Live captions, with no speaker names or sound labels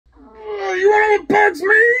What bugs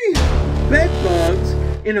me? Bed bugs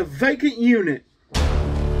in a vacant unit.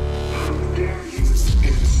 How dare you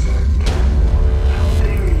insect? How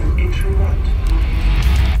dare you interrupt?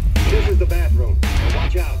 This is the bathroom. Now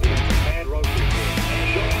watch out, we got some bad roaches here.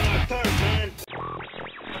 Show on our turf, man.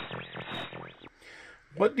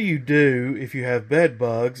 What do you do if you have bed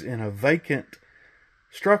bugs in a vacant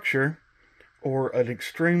structure or an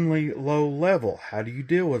extremely low level? How do you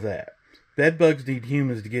deal with that? Bed bugs need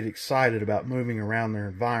humans to get excited about moving around their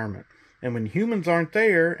environment. And when humans aren't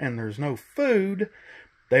there and there's no food,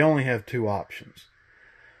 they only have two options.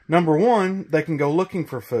 Number one, they can go looking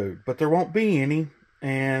for food, but there won't be any,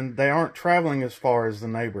 and they aren't traveling as far as the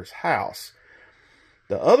neighbor's house.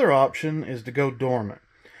 The other option is to go dormant.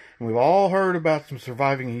 And we've all heard about them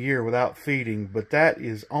surviving a year without feeding, but that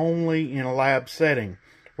is only in a lab setting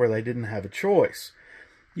where they didn't have a choice.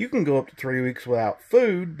 You can go up to 3 weeks without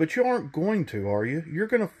food, but you aren't going to, are you? You're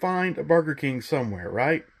going to find a Burger King somewhere,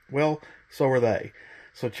 right? Well, so are they.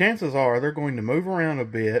 So chances are they're going to move around a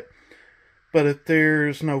bit, but if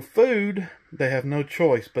there's no food, they have no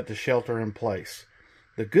choice but to shelter in place.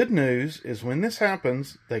 The good news is when this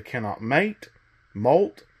happens, they cannot mate,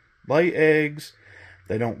 molt, lay eggs.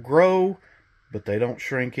 They don't grow, but they don't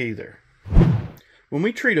shrink either. When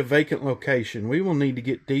we treat a vacant location, we will need to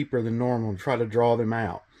get deeper than normal and try to draw them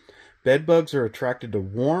out. Bed bugs are attracted to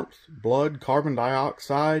warmth, blood, carbon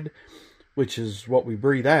dioxide, which is what we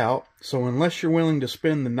breathe out. So unless you're willing to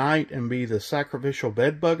spend the night and be the sacrificial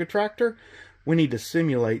bed bug attractor, we need to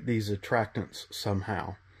simulate these attractants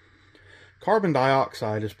somehow. Carbon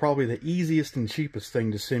dioxide is probably the easiest and cheapest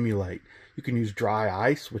thing to simulate. You can use dry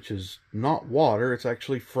ice, which is not water, it's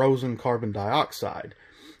actually frozen carbon dioxide.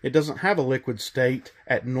 It doesn't have a liquid state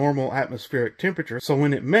at normal atmospheric temperature, so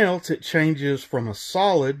when it melts, it changes from a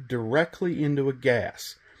solid directly into a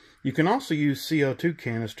gas. You can also use CO2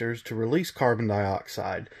 canisters to release carbon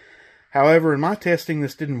dioxide. However, in my testing,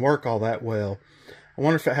 this didn't work all that well. I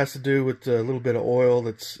wonder if it has to do with the little bit of oil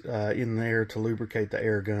that's in there to lubricate the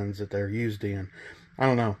air guns that they're used in. I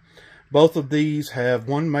don't know. Both of these have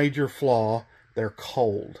one major flaw. They're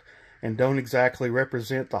cold and don't exactly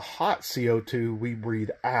represent the hot CO2 we breathe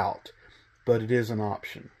out, but it is an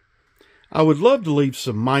option. I would love to leave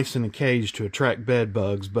some mice in a cage to attract bed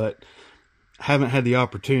bugs, but I haven't had the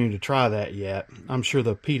opportunity to try that yet. I'm sure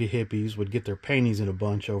the PETA hippies would get their panties in a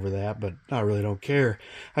bunch over that, but I really don't care.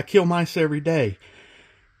 I kill mice every day.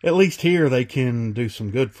 At least here they can do some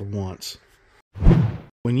good for once.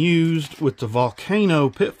 When used with the Volcano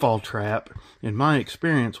pitfall trap, in my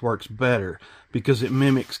experience, works better because it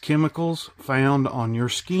mimics chemicals found on your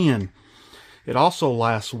skin. It also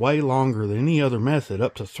lasts way longer than any other method,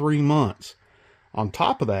 up to 3 months. On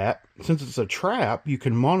top of that, since it's a trap, you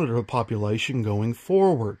can monitor the population going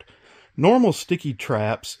forward. Normal sticky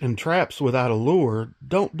traps and traps without a lure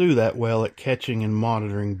don't do that well at catching and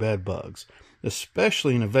monitoring bed bugs,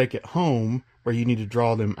 especially in a vacant home where you need to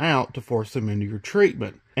draw them out to force them into your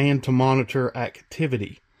treatment and to monitor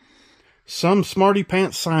activity. Some smarty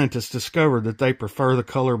pants scientists discovered that they prefer the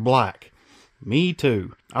color black. Me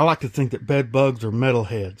too. I like to think that bed bugs are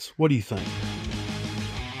metalheads. What do you think?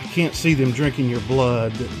 I can't see them drinking your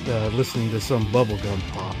blood, listening to some bubblegum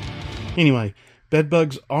pop. Anyway, bed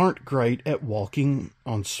bugs aren't great at walking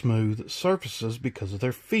on smooth surfaces because of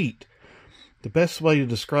their feet. The best way to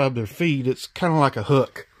describe their feet, it's kind of like a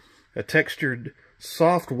hook. A textured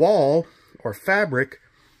soft wall or fabric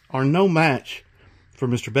are no match for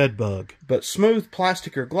Mr. Bedbug, but smooth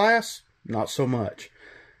plastic or glass, not so much.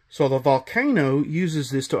 So the Volcano uses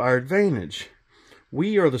this to our advantage.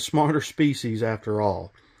 We are the smarter species after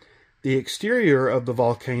all. The exterior of the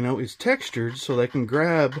Volcano is textured so they can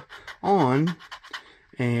grab on,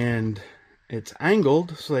 and it's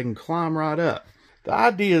angled so they can climb right up. The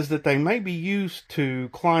idea is that they may be used to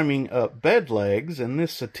climbing up bed legs, and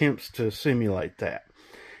this attempts to simulate that.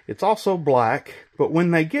 It's also black, but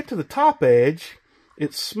when they get to the top edge,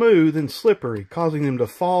 it's smooth and slippery, causing them to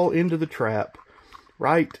fall into the trap,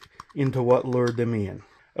 right into what lured them in.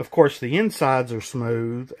 Of course, the insides are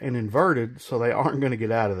smooth and inverted, so they aren't going to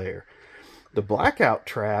get out of there. The Blackout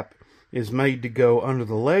trap is made to go under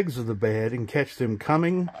the legs of the bed and catch them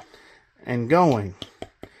coming and going.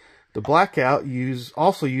 The Blackout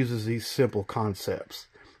also uses these simple concepts.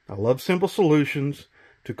 I love simple solutions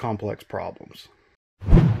to complex problems.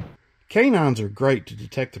 Canines are great to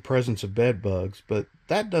detect the presence of bed bugs, but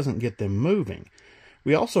that doesn't get them moving.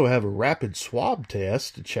 We also have a rapid swab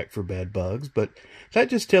test to check for bed bugs, but that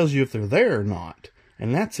just tells you if they're there or not,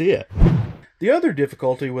 and that's it. The other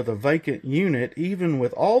difficulty with a vacant unit, even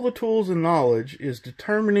with all the tools and knowledge, is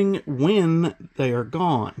determining when they are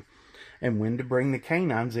gone. and when to bring the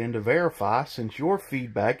canines in to verify, since your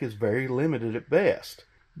feedback is very limited at best.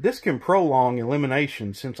 This can prolong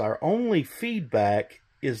elimination since our only feedback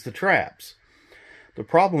is the traps. The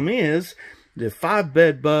problem is that if 5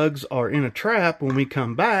 bed bugs are in a trap when we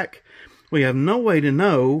come back, we have no way to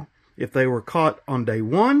know if they were caught on day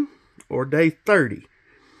 1 or day 30.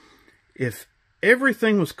 If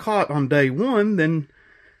everything was caught on day 1, then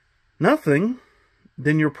nothing,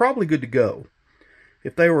 then you're probably good to go.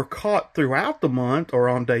 If they were caught throughout the month or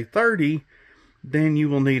on day 30, then you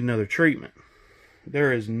will need another treatment.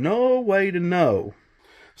 There is no way to know.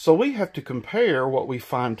 So we have to compare what we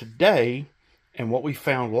find today and what we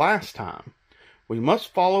found last time. We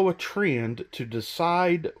must follow a trend to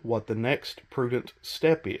decide what the next prudent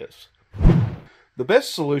step is. The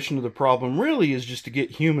best solution to the problem really is just to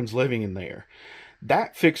get humans living in there.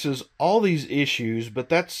 That fixes all these issues, but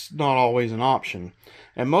that's not always an option.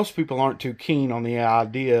 And most people aren't too keen on the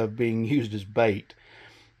idea of being used as bait.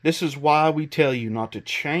 This is why we tell you not to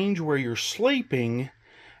change where you're sleeping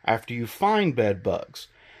after you find bed bugs.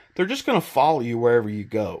 They're just going to follow you wherever you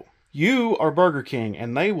go. You are Burger King,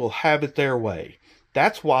 and they will have it their way.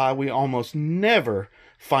 That's why we almost never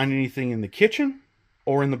find anything in the kitchen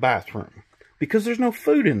or in the bathroom, because there's no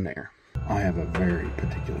food in there. I have a very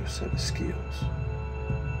particular set of skills.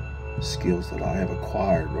 Skills that I have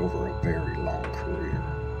acquired over a very long career.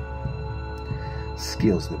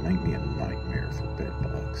 Skills that make me a nightmare for bed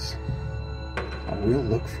bugs. I will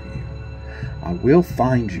look for you. I will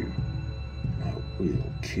find you. I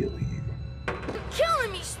will kill you. You're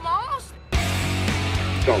killing me, Smalls!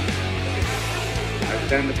 So, I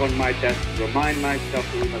stand upon my desk to remind myself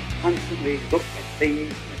that we must constantly look at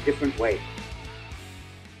things in a different way.